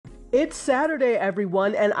It's Saturday,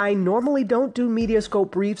 everyone, and I normally don't do Mediascope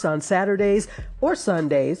briefs on Saturdays or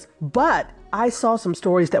Sundays, but I saw some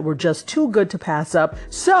stories that were just too good to pass up.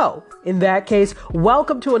 So, in that case,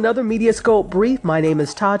 welcome to another Mediascope brief. My name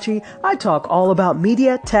is Tachi. I talk all about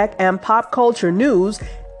media, tech, and pop culture news,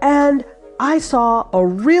 and I saw a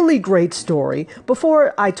really great story.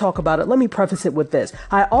 Before I talk about it, let me preface it with this.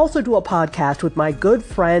 I also do a podcast with my good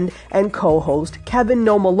friend and co-host, Kevin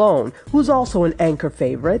No Malone, who's also an Anchor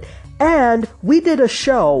favorite. And we did a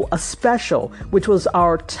special, which was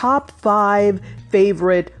our top 5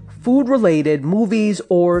 favorite food-related movies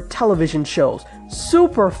or television shows.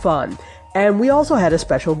 Super fun. And we also had a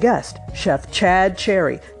special guest, Chef Chad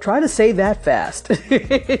Cherry. Try to say that fast.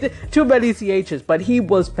 Too many CHs, but he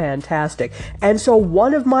was fantastic. And so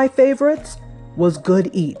one of my favorites was Good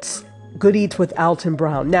Eats. Good Eats with Alton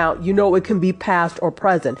Brown. Now, you know it can be past or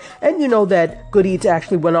present. And you know that Good Eats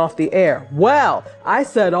actually went off the air. Well, I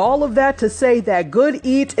said all of that to say that Good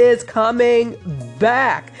Eats is coming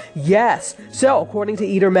back. Yes. So, according to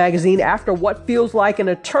Eater magazine, after what feels like an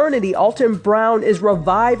eternity, Alton Brown is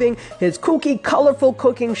reviving his kooky, colorful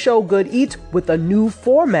cooking show Good Eats with a new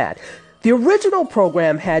format. The original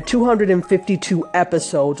program had 252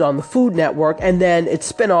 episodes on the Food Network and then its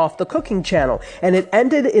spin-off, The Cooking Channel, and it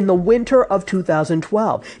ended in the winter of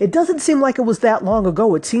 2012. It doesn't seem like it was that long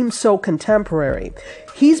ago. It seems so contemporary.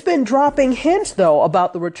 He's been dropping hints, though,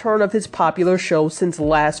 about the return of his popular show since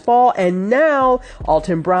last fall, and now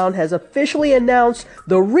Alton Brown has officially announced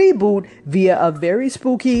the reboot via a very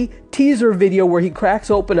spooky teaser video where he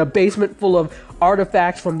cracks open a basement full of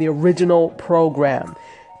artifacts from the original program.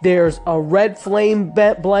 There's a red flame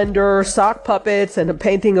blender, sock puppets, and a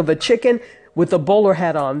painting of a chicken with a bowler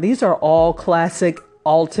hat on. These are all classic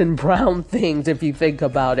Alton Brown things, if you think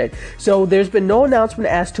about it. So there's been no announcement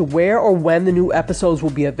as to where or when the new episodes will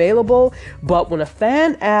be available. But when a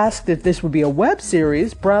fan asked if this would be a web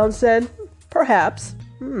series, Brown said, perhaps.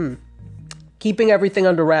 Keeping everything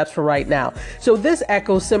under wraps for right now. So this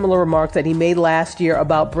echoes similar remarks that he made last year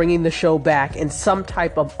about bringing the show back in some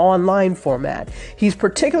type of online format. He's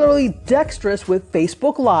particularly dexterous with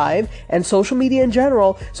Facebook Live and social media in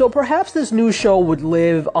general, so perhaps this new show would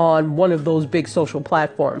live on one of those big social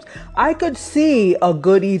platforms. I could see a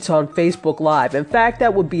Good Eats on Facebook Live. In fact,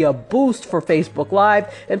 that would be a boost for Facebook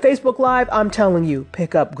Live. And Facebook Live, I'm telling you,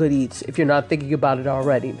 pick up Good Eats if you're not thinking about it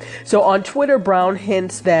already. So on Twitter, Brown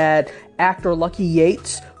hints that actor Lucky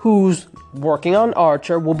Yates, who's working on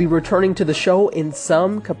Archer, will be returning to the show in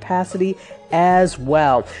some capacity as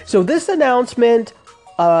well. So this announcement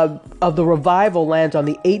of the revival lands on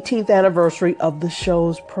the 18th anniversary of the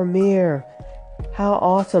show's premiere. How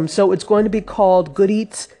awesome. So it's going to be called Good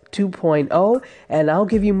Eats 2.0, and I'll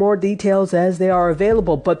give you more details as they are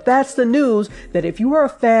available. But that's the news, that if you are a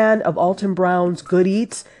fan of Alton Brown's Good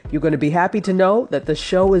Eats, you're going to be happy to know that the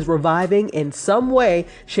show is reviving in some way,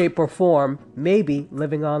 shape, or form, maybe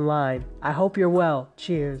living online. I hope you're well.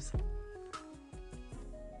 Cheers.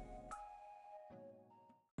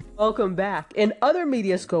 Welcome back. In other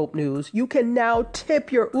Mediascope news, you can now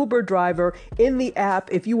tip your Uber driver in the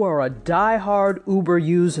app if you are a die-hard Uber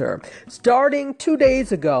user. Starting 2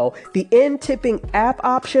 days ago, the in-tipping app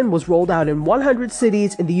option was rolled out in 100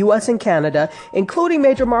 cities in the US and Canada, including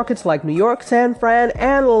major markets like New York, San Fran,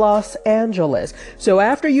 and Los Angeles. So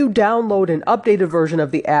after you download an updated version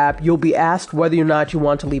of the app, you'll be asked whether or not you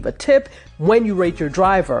want to leave a tip when you rate your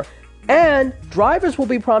driver. And drivers will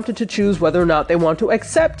be prompted to choose whether or not they want to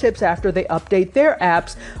accept tips after they update their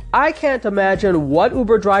apps. I can't imagine what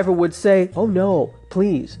Uber driver would say, "Oh no,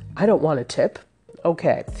 please, I don't want a tip."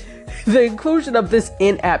 Okay. The inclusion of this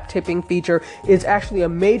in-app tipping feature is actually a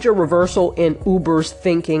major reversal in Uber's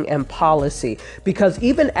thinking and policy, because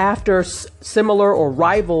even after similar or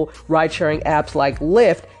rival ride-sharing apps like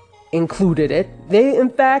Lyft included it, they in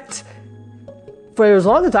fact, for as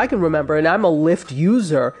long as I can remember, and I'm a Lyft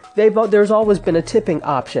user, there's always been a tipping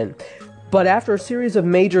option. But after a series of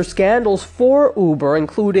major scandals for Uber,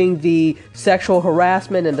 including the sexual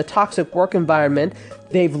harassment and the toxic work environment,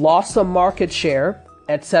 they've lost some market share,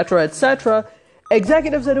 etc., etc.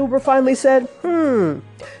 Executives at Uber finally said,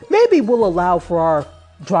 maybe we'll allow for our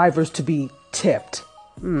drivers to be tipped.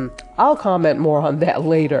 I'll comment more on that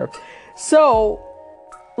later. So,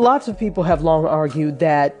 lots of people have long argued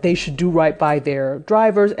that they should do right by their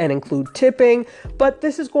drivers and include tipping, but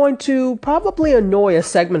this is going to probably annoy a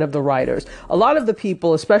segment of the riders. A lot of the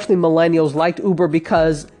people, especially millennials, liked Uber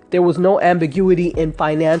because there was no ambiguity in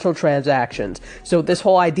financial transactions. So this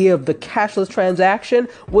whole idea of the cashless transaction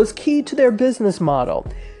was key to their business model.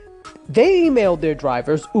 They emailed their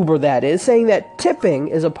drivers, Uber that is, saying that tipping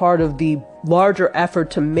is a part of the larger effort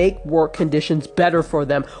to make work conditions better for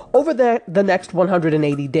them over the next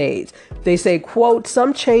 180 days. They say, quote,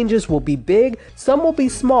 some changes will be big, some will be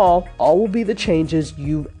small, all will be the changes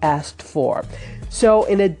you've asked for. So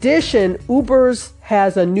in addition, Uber's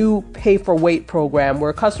has a new pay-for-wait program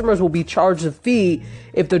where customers will be charged a fee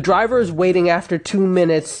if the driver is waiting after 2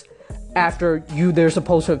 minutes after they're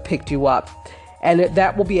supposed to have picked you up. And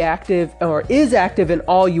that will be active, or is active, in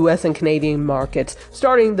all US and Canadian markets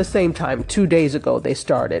starting the same time. 2 days ago they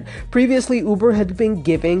started. Previously, Uber had been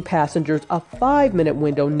giving passengers a 5-minute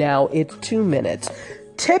window. Now it's 2 minutes.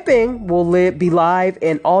 Tipping will be live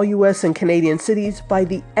in all US and Canadian cities by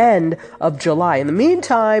the end of July. In the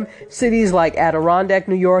meantime, cities like Adirondack,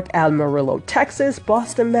 New York, Amarillo, Texas,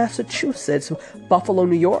 Boston, Massachusetts, Buffalo,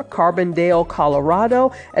 New York, Carbondale,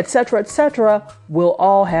 Colorado, etc., will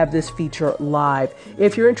all have this feature live.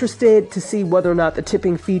 If you're interested to see whether or not the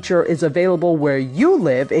tipping feature is available where you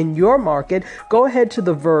live in your market, go ahead to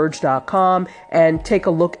TheVerge.com and take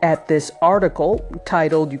a look at this article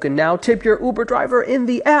titled, "You can now tip your Uber driver in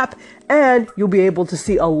the app," and you'll be able to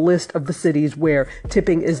see a list of the cities where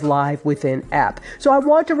tipping is live within app. So I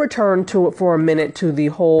want to return to it for a minute to the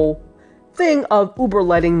whole thing of Uber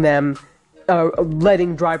letting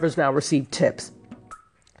drivers now receive tips.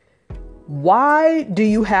 Why do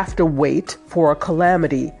you have to wait for a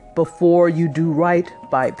calamity before you do right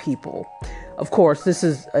by people? Of course, this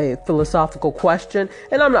is a philosophical question,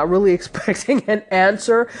 and I'm not really expecting an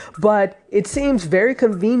answer, but it seems very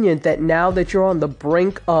convenient that now that you're on the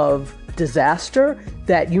brink of disaster,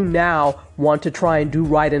 that you now want to try and do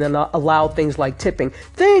right and allow things like tipping.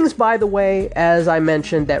 Things, by the way, as I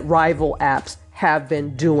mentioned, that rival apps have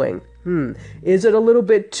been doing. Is it a little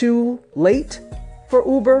bit too late for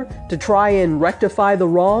Uber to try and rectify the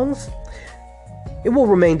wrongs? It will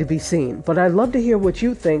remain to be seen, but I'd love to hear what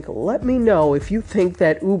you think. Let me know if you think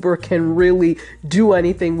that Uber can really do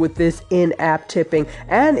anything with this in-app tipping,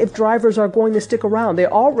 and if drivers are going to stick around. They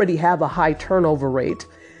already have a high turnover rate.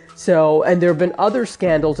 So, and there have been other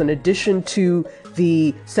scandals in addition to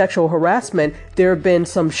the sexual harassment. There have been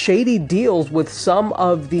some shady deals with some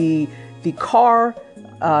of the car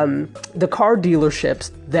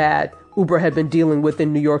dealerships that Uber had been dealing with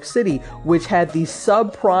in New York City, which had these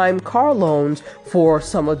subprime car loans for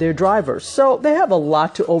some of their drivers. So they have a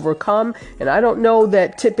lot to overcome, and I don't know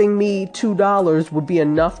that tipping me $2 would be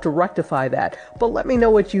enough to rectify that. But let me know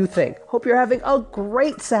what you think. Hope you're having a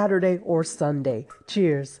great Saturday or Sunday.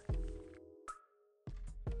 Cheers.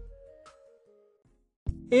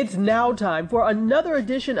 It's now time for another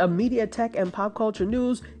edition of Media, Tech, and Pop Culture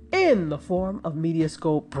News in the form of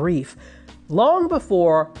Mediascope Brief. Long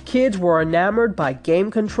before kids were enamored by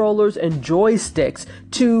game controllers and joysticks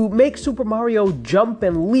to make Super Mario jump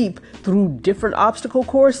and leap through different obstacle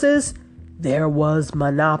courses, there was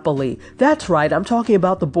Monopoly. That's right, I'm talking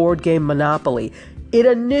about the board game Monopoly. It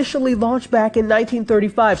initially launched back in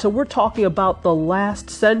 1935, so we're talking about the last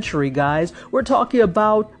century, guys. We're talking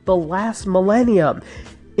about the last millennium.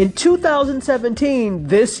 In 2017,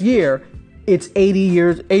 this year, it's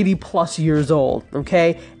 80 plus years old,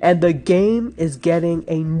 okay? And the game is getting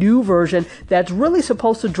a new version that's really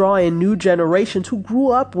supposed to draw in new generations who grew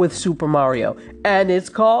up with Super Mario. And it's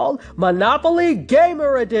called Monopoly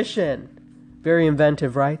Gamer Edition. Very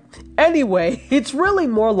inventive, right? Anyway, it's really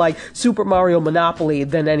more like Super Mario Monopoly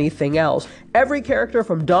than anything else. Every character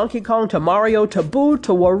from Donkey Kong to Mario to Boo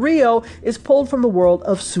to Wario is pulled from the world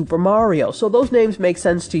of Super Mario. So those names make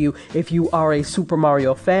sense to you if you are a Super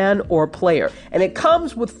Mario fan or player. And it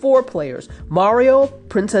comes with 4 players: Mario,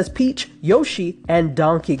 Princess Peach, Yoshi, and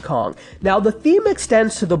Donkey Kong. Now the theme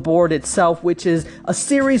extends to the board itself, which is a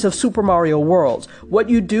series of Super Mario worlds. What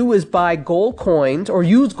you do is buy gold coins or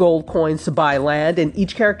use gold coins to buy land, and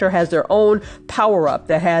each character has their own power-up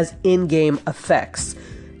that has in-game effects.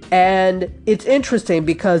 And it's interesting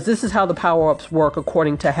because this is how the power-ups work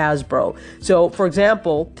according to Hasbro. So, for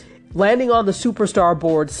example, landing on the Superstar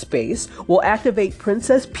board space will activate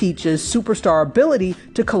Princess Peach's Superstar ability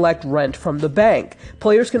to collect rent from the bank.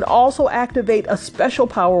 Players can also activate a special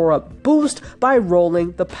power-up boost by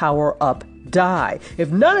rolling the power-up die.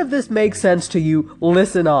 If none of this makes sense to you,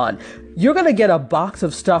 listen on. You're going to get a box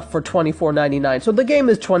of stuff for $24.99, so the game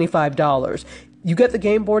is $25. You get the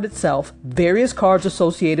game board itself, various cards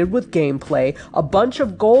associated with gameplay, a bunch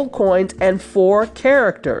of gold coins, and 4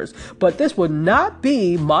 characters. But this would not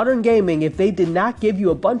be modern gaming if they did not give you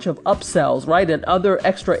a bunch of upsells, right, and other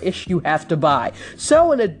extra ish you have to buy.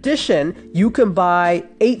 So in addition, you can buy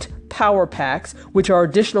 8 power packs, which are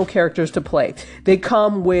additional characters to play. They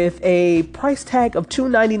come with a price tag of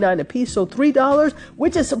 $2.99 a piece, so $3,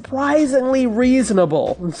 which is surprisingly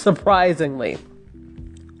reasonable. Surprisingly.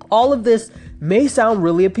 All of this may sound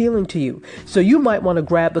really appealing to you, so you might want to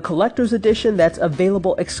grab the collector's edition that's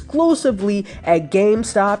available exclusively at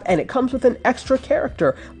GameStop, and it comes with an extra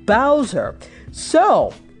character, Bowser.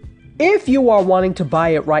 So, if you are wanting to buy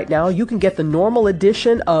it right now, you can get the normal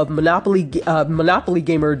edition of Monopoly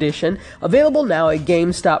Gamer Edition, available now at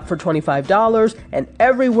GameStop for $25 and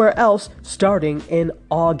everywhere else starting in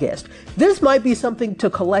August. This might be something to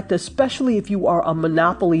collect, especially if you are a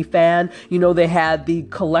Monopoly fan. You know, they had the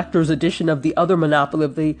collector's edition of the other Monopoly,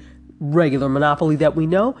 of the regular Monopoly that we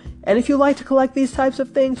know. And if you like to collect these types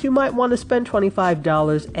of things, you might want to spend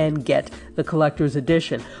 $25 and get the collector's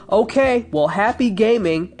edition. Okay, well, happy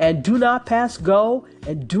gaming, and do not pass go,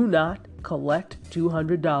 and do not collect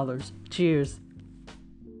 $200. Cheers.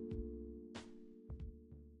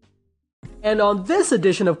 And on this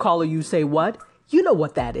edition of Caller You Say What, you know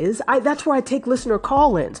what that is. That's where I take listener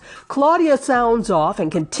call-ins. Claudia sounds off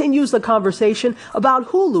and continues the conversation about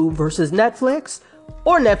Hulu versus Netflix,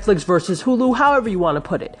 or Netflix versus Hulu, however you want to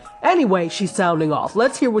put it. Anyway, she's sounding off.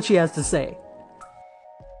 Let's hear what she has to say.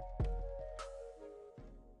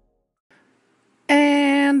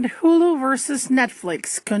 And Hulu versus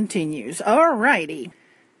Netflix continues. Alrighty.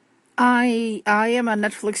 I am a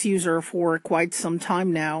Netflix user for quite some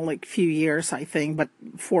time now, like a few years, I think, but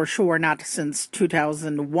for sure not since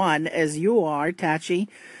 2001, as you are, Tachi.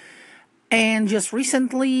 And just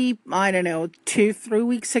recently, I don't know, 2-3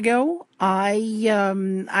 weeks ago, I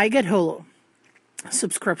get Hulu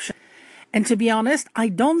subscription. And to be honest, I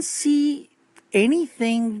don't see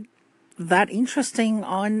anything that interesting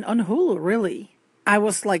on Hulu, really. I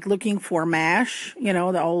was like looking for MASH, you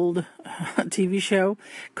know, the old TV show.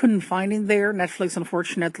 Couldn't find it there. Netflix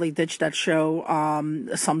unfortunately ditched that show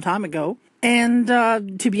some time ago. And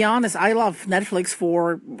to be honest, I love Netflix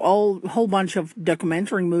for a whole bunch of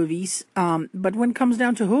documentary movies. But when it comes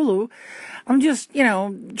down to Hulu, I'm just, you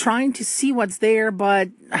know, trying to see what's there. But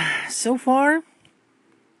so far,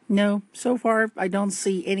 I don't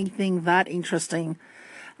see anything that interesting.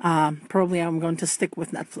 Probably I'm going to stick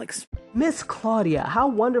with Netflix. Miss Claudia, how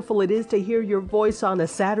wonderful it is to hear your voice on a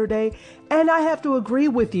Saturday. And I have to agree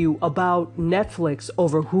with you about Netflix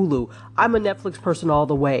over Hulu. I'm a Netflix person all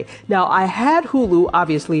the way. Now, I had Hulu,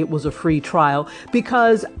 obviously it was a free trial,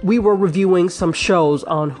 because we were reviewing some shows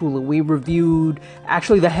on Hulu. We reviewed,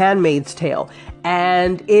 actually, The Handmaid's Tale.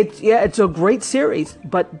 And it's a great series,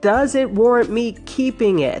 but does it warrant me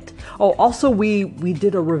keeping it? Oh, also we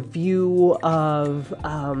did a review of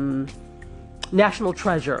National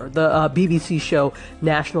Treasure, the BBC show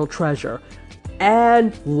National Treasure,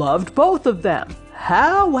 and loved both of them.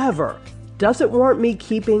 However, does it warrant me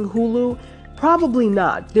keeping Hulu? Probably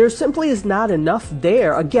not. There simply is not enough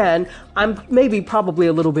there. Again, I'm probably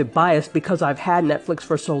a little bit biased because I've had Netflix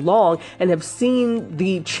for so long and have seen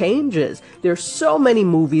the changes. There's so many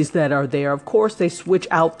movies that are there. Of course, they switch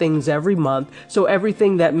out things every month, so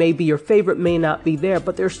everything that may be your favorite may not be there,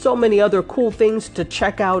 but there's so many other cool things to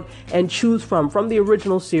check out and choose from the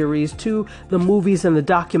original series to the movies and the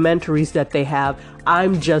documentaries that they have.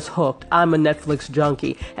 I'm just hooked. I'm a Netflix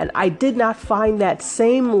junkie, and I did not find that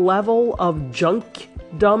same level of junk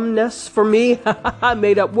dumbness for me,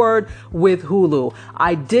 made up word, with Hulu.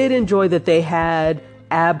 I did enjoy that they had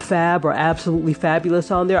AbFab or Absolutely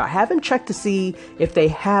Fabulous on there. I haven't checked to see if they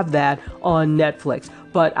have that on Netflix,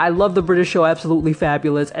 but I love the British show Absolutely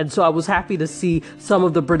Fabulous, and so I was happy to see some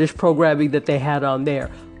of the British programming that they had on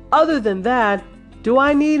there. Other than that, do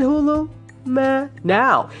I need Hulu? Meh.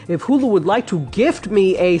 Now, if Hulu would like to gift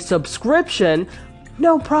me a subscription,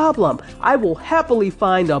 no problem. I will happily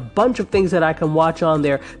find a bunch of things that I can watch on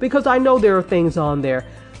there because I know there are things on there.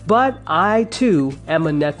 But I too am a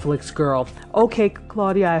Netflix girl. Okay,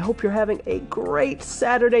 Claudia, I hope you're having a great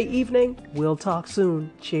Saturday evening. We'll talk soon.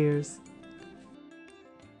 Cheers.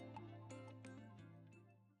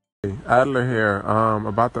 Adler here,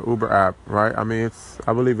 about the Uber app, right? I mean,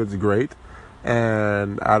 I believe it's great.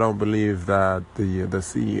 And I don't believe that the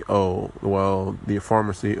CEO, well, the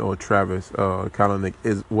former CEO, Travis Kalanick,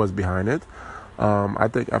 was behind it. I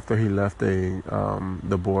think after he left,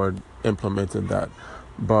 the board implemented that.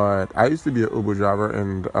 But I used to be an Uber driver,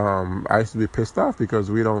 and I used to be pissed off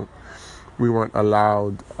because we weren't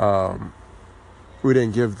allowed, we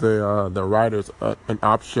didn't give the riders an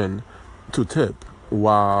option to tip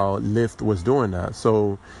while Lyft was doing that.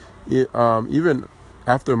 So even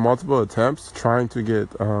after multiple attempts trying to get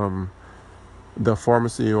the former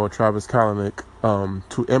CEO Travis Kalanick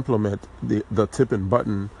to implement the tipping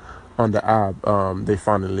button on the app, they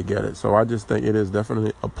finally get it. So I just think it is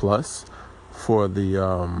definitely a plus for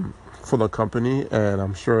the company, and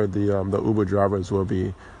I'm sure the Uber drivers will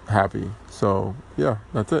be happy. So yeah,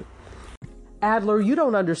 that's it. Adler, you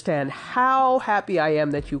don't understand how happy I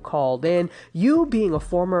am that you called in. You, being a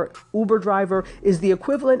former Uber driver, is the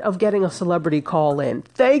equivalent of getting a celebrity call in.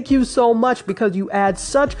 Thank you so much, because you add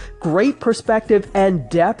such great perspective and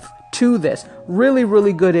depth to this. Really,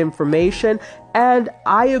 really good information. And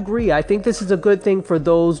I agree. I think this is a good thing for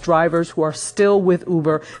those drivers who are still with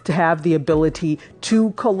Uber to have the ability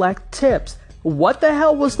to collect tips. What the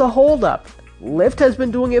hell was the holdup? Lyft has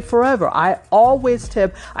been doing it forever. I always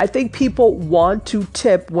tip. I think people want to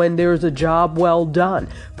tip when there's a job well done,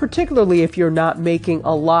 particularly if you're not making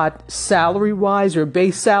a lot salary-wise, your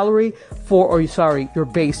base salary your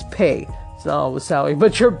base pay. It's not always salary,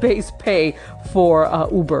 but your base pay for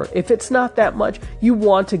Uber. If it's not that much, you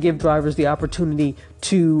want to give drivers the opportunity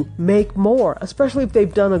to make more, especially if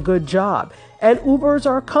they've done a good job. And Ubers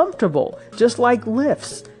are comfortable, just like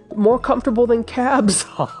Lyfts. More comfortable than cabs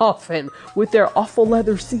often, with their awful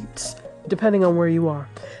leather seats, depending on where you are.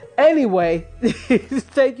 Anyway,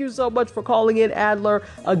 thank you so much for calling in, Adler.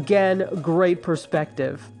 Again, great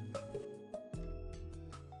perspective.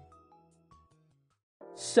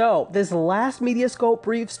 So, this last Mediascope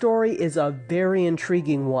brief story is a very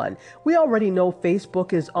intriguing one. We already know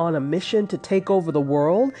Facebook is on a mission to take over the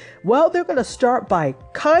world. Well, they're going to start by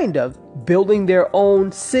kind of building their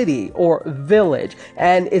own city or village.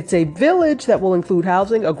 And it's a village that will include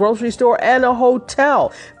housing, a grocery store, and a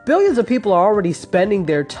hotel. Billions of people are already spending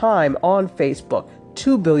their time on Facebook,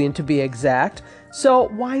 2 billion to be exact. So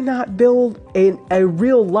why not build a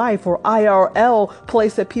real life or IRL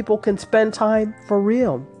place that people can spend time for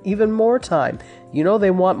real, even more time? You know,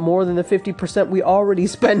 they want more than the 50% we already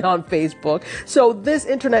spend on Facebook. So this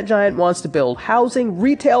internet giant wants to build housing,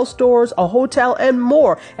 retail stores, a hotel, and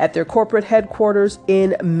more at their corporate headquarters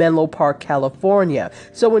in Menlo Park, California.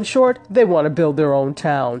 So in short, they want to build their own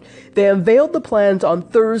town. They unveiled the plans on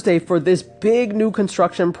Thursday for this big new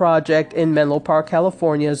construction project in Menlo Park,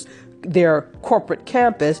 California's their corporate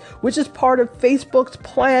campus, which is part of Facebook's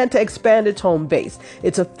plan to expand its home base.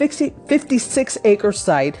 It's a 56-acre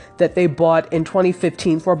site that they bought in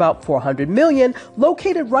 2015 for about $400 million,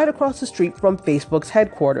 located right across the street from Facebook's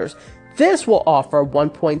headquarters. This will offer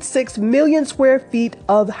 1.6 million square feet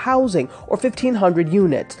of housing, or 1,500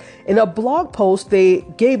 units. In a blog post, they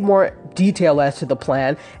gave more detail as to the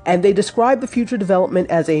plan, and they described the future development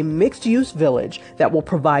as a mixed-use village that will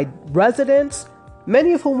provide residents,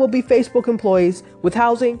 many of whom will be Facebook employees, with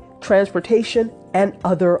housing, transportation, and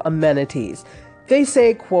other amenities. They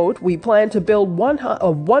say, quote, "We plan to build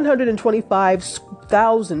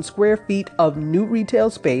 125,000 square feet of new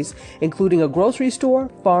retail space, including a grocery store,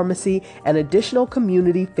 pharmacy, and additional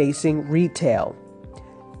community-facing retail."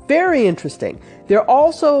 Very interesting. They're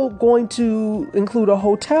also going to include a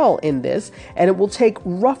hotel in this, and it will take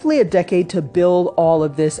roughly a decade to build all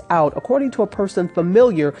of this out, according to a person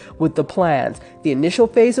familiar with the plans. The initial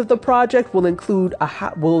phase of the project will include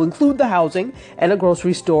the housing and a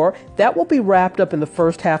grocery store that will be wrapped up in the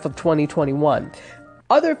first half of 2021.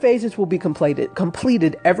 Other phases will be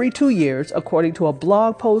completed every 2 years, according to a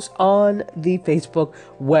blog post on the Facebook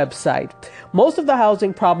website. Most of the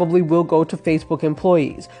housing probably will go to Facebook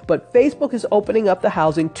employees, but Facebook is opening up the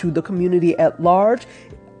housing to the community at large.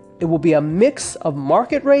 It will be a mix of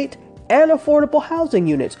market rate and affordable housing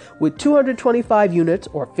units, with 225 units,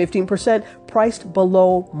 or 15%, priced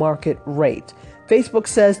below market rate. Facebook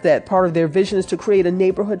says that part of their vision is to create a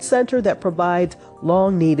neighborhood center that provides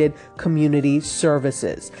long-needed community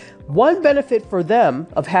services. One benefit for them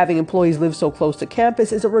of having employees live so close to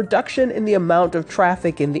campus is a reduction in the amount of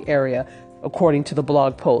traffic in the area, according to the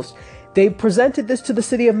blog post. They presented this to the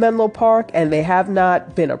city of Menlo Park, and they have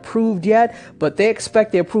not been approved yet, but they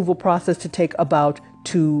expect the approval process to take about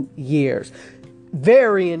 2 years.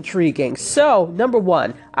 Very intriguing. So, number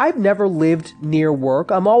one, I've never lived near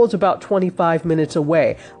work. I'm always about 25 minutes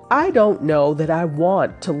away. I don't know that I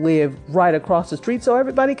want to live right across the street so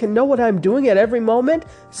everybody can know what I'm doing at every moment.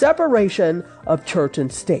 Separation of church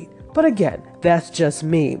and state. But again, that's just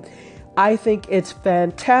me. I think it's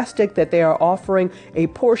fantastic that they are offering a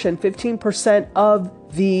portion, 15% of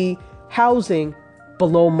the housing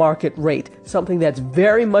below market rate, something that's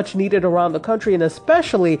very much needed around the country, and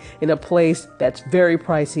especially in a place that's very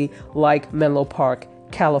pricey like Menlo Park,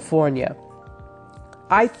 California.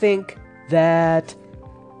 I think that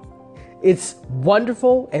it's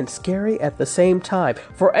wonderful and scary at the same time.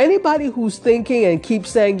 For anybody who's thinking and keeps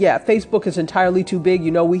saying, yeah, Facebook is entirely too big, you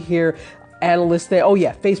know, we hear analysts say, oh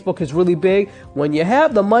yeah, Facebook is really big. When you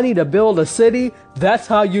have the money to build a city, that's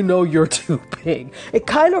how you know you're too big. It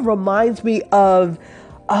kind of reminds me of,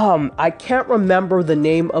 I can't remember the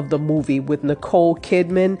name of the movie with Nicole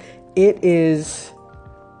Kidman. It is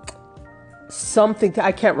something,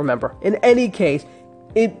 I can't remember. In any case,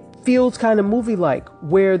 it feels kind of movie-like,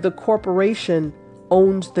 where the corporation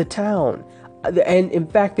owns the town. And in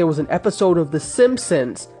fact, there was an episode of The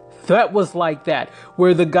Simpsons that was like that,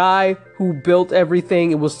 where the guy who built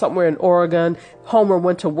everything, it was somewhere in Oregon, Homer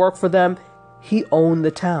went to work for them, he owned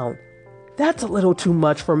the town. That's a little too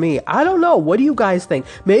much for me. I don't know. What do you guys think?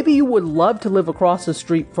 Maybe you would love to live across the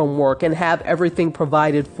street from work and have everything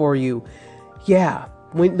provided for you. Yeah,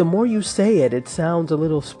 the more you say it, it sounds a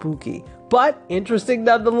little spooky, but interesting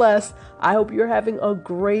nonetheless. I hope you're having a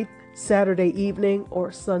great Saturday evening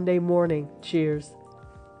or Sunday morning. Cheers.